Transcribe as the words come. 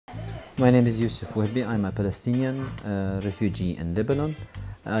My name is Yousef Wehbeh. I'm a Palestinian refugee in Lebanon.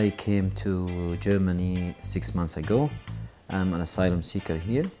 I came to Germany 6 months ago. I'm an asylum seeker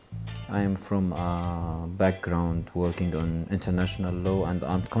here. I am from a background working on international law and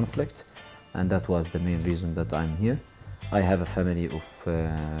armed conflict, and that was the main reason that I'm here. I have a family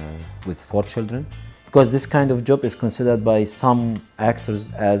with 4 children. Because this kind of job is considered by some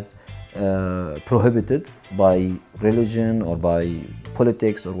actors as prohibited by religion or by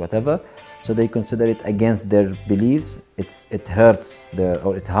politics or whatever, so they consider it against their beliefs. It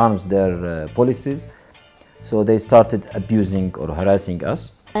harms their policies, so they started abusing or harassing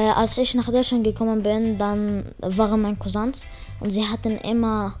us. Als ich nach Deutschland gekommen bin, dann waren meine Cousins und sie hatten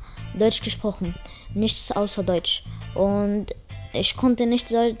immer Deutsch gesprochen, nichts außer Deutsch. Und ich konnte nicht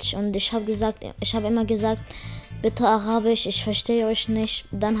Deutsch und ich habe immer gesagt, bitte Arabisch, ich verstehe euch nicht.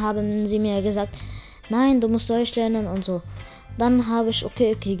 Dann haben sie mir gesagt, nein, du musst Deutsch lernen und so. Dann habe ich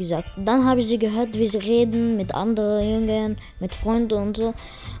okay gesagt. Dann habe ich sie gehört, wie sie reden mit anderen Jüngern, mit Freunden und so.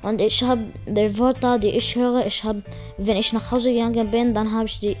 Und ich habe die Wörter, die ich höre, wenn ich nach Hause gegangen bin, dann habe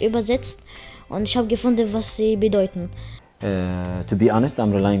ich die übersetzt und ich habe gefunden, was sie bedeuten. To be honest,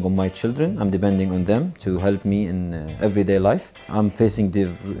 I'm relying on my children. I'm depending on them to help me in everyday life. I'm facing the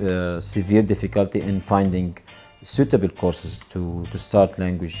severe difficulty in finding suitable courses to start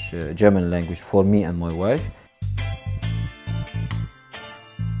German language for me and my wife.